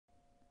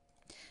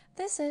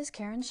This is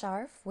Karen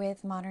Scharf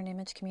with Modern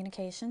Image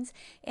Communications,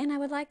 and I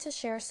would like to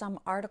share some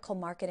article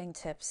marketing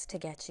tips to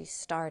get you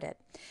started.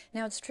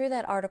 Now, it's true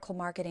that article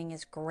marketing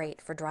is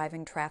great for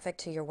driving traffic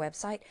to your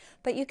website,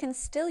 but you can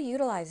still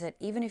utilize it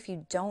even if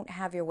you don't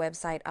have your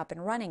website up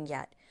and running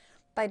yet.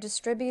 By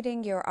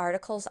distributing your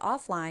articles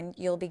offline,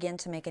 you'll begin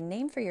to make a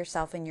name for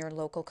yourself in your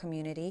local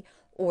community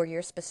or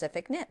your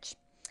specific niche.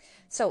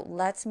 So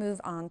let's move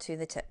on to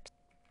the tips.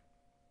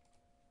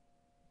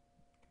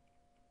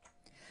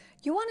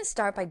 You want to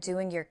start by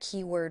doing your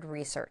keyword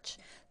research.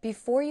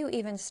 Before you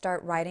even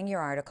start writing your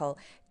article,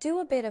 do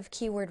a bit of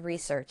keyword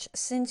research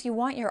since you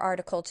want your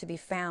article to be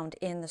found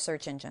in the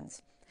search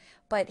engines.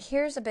 But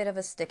here's a bit of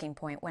a sticking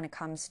point when it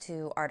comes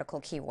to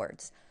article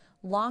keywords.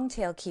 Long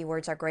tail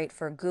keywords are great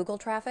for Google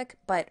traffic,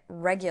 but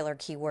regular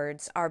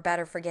keywords are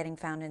better for getting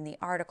found in the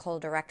article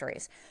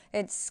directories.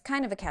 It's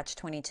kind of a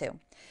catch-22.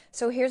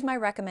 So here's my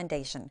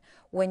recommendation.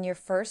 When you're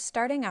first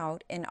starting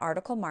out in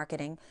article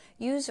marketing,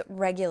 use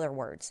regular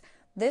words.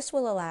 This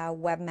will allow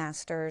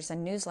webmasters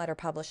and newsletter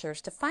publishers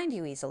to find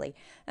you easily.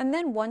 And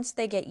then once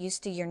they get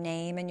used to your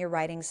name and your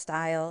writing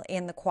style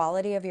and the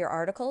quality of your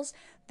articles,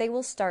 they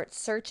will start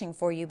searching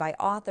for you by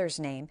author's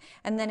name.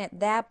 And then at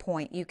that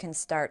point, you can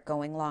start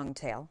going long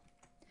tail.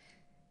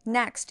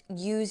 Next,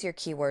 use your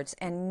keywords.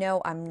 And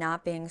no, I'm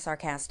not being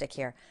sarcastic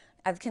here.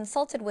 I've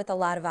consulted with a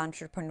lot of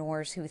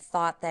entrepreneurs who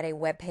thought that a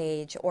web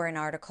page or an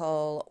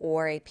article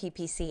or a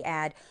PPC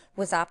ad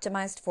was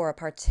optimized for a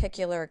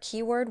particular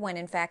keyword when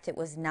in fact it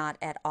was not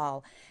at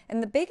all.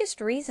 And the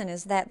biggest reason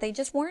is that they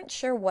just weren't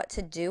sure what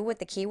to do with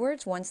the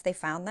keywords once they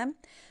found them.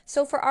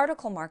 So for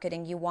article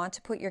marketing, you want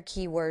to put your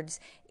keywords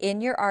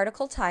in your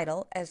article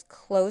title as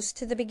close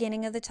to the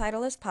beginning of the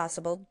title as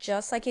possible,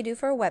 just like you do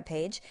for a web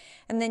page.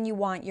 And then you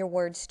want your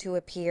words to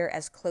appear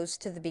as close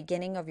to the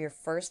beginning of your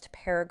first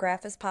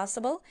paragraph as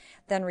possible.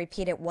 Then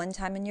repeat it one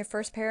time in your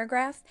first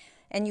paragraph,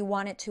 and you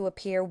want it to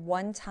appear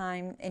one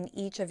time in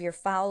each of your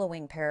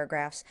following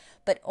paragraphs,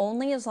 but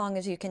only as long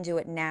as you can do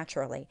it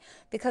naturally.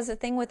 Because the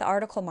thing with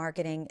article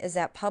marketing is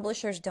that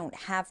publishers don't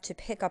have to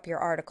pick up your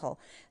article.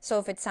 So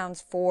if it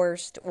sounds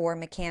forced or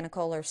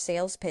mechanical or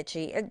sales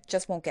pitchy, it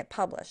just won't get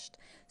published.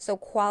 So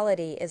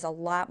quality is a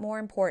lot more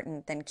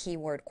important than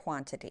keyword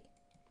quantity.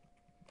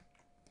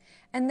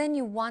 And then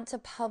you want to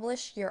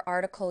publish your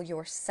article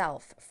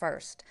yourself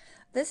first.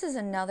 This is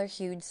another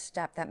huge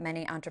step that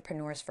many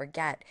entrepreneurs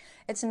forget.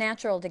 It's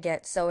natural to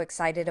get so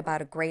excited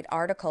about a great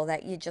article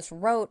that you just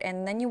wrote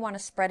and then you want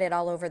to spread it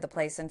all over the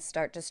place and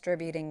start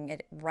distributing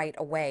it right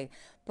away.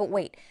 But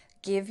wait,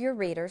 give your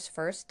readers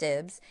first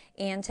dibs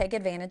and take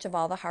advantage of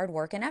all the hard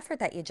work and effort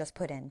that you just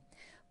put in.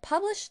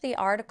 Publish the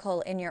article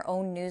in your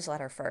own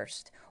newsletter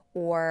first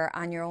or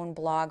on your own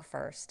blog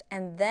first,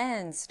 and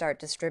then start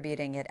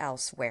distributing it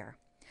elsewhere.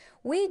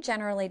 We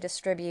generally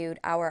distribute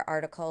our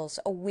articles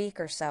a week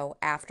or so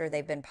after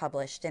they've been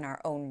published in our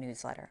own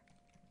newsletter.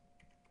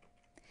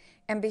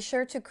 And be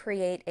sure to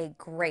create a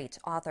great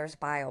author's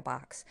bio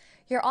box.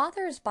 Your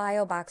author's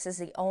bio box is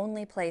the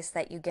only place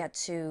that you get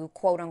to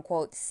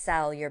quote-unquote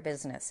sell your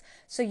business,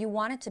 so you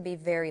want it to be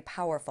very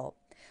powerful.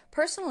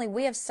 Personally,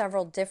 we have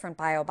several different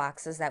bio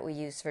boxes that we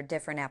use for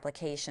different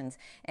applications,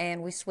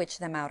 and we switch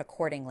them out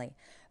accordingly.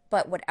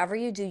 But whatever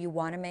you do, you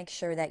want to make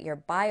sure that your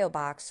bio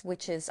box,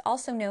 which is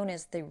also known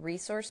as the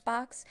resource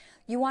box,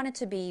 you want it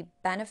to be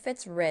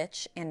benefits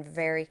rich and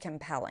very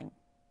compelling.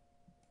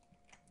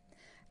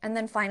 And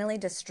then finally,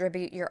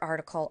 distribute your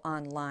article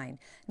online.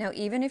 Now,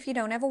 even if you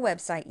don't have a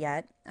website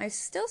yet, I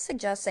still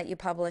suggest that you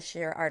publish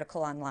your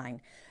article online.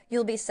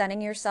 You'll be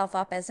setting yourself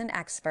up as an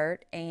expert,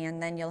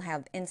 and then you'll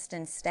have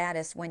instant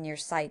status when your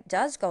site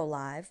does go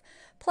live.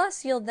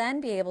 Plus, you'll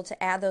then be able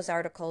to add those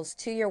articles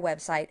to your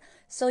website,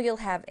 so you'll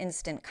have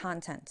instant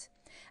content.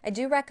 I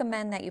do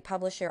recommend that you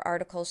publish your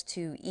articles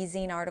to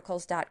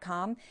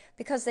ezinearticles.com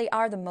because they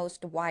are the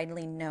most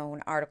widely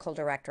known article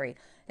directory.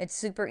 It's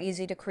super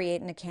easy to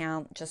create an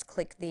account. Just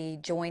click the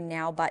Join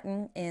Now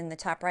button in the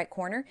top right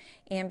corner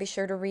and be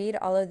sure to read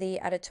all of the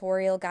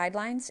editorial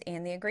guidelines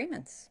and the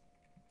agreements.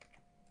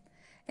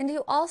 And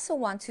you also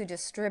want to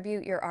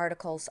distribute your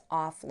articles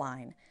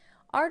offline.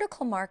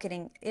 Article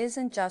marketing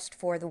isn't just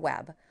for the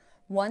web.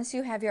 Once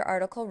you have your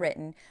article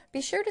written,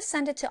 be sure to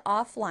send it to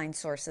offline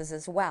sources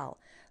as well.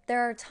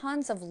 There are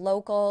tons of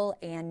local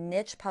and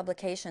niche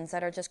publications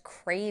that are just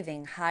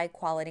craving high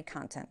quality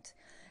content.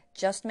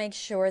 Just make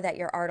sure that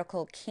your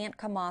article can't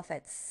come off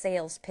as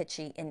sales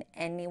pitchy in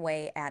any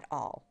way at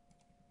all.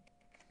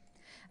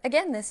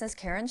 Again, this is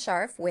Karen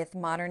Scharf with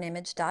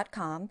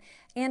modernimage.com,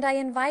 and I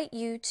invite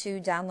you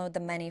to download the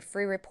many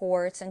free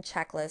reports and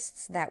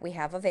checklists that we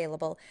have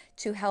available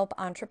to help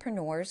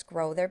entrepreneurs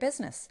grow their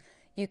business.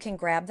 You can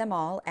grab them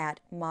all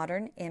at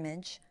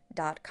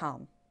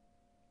modernimage.com.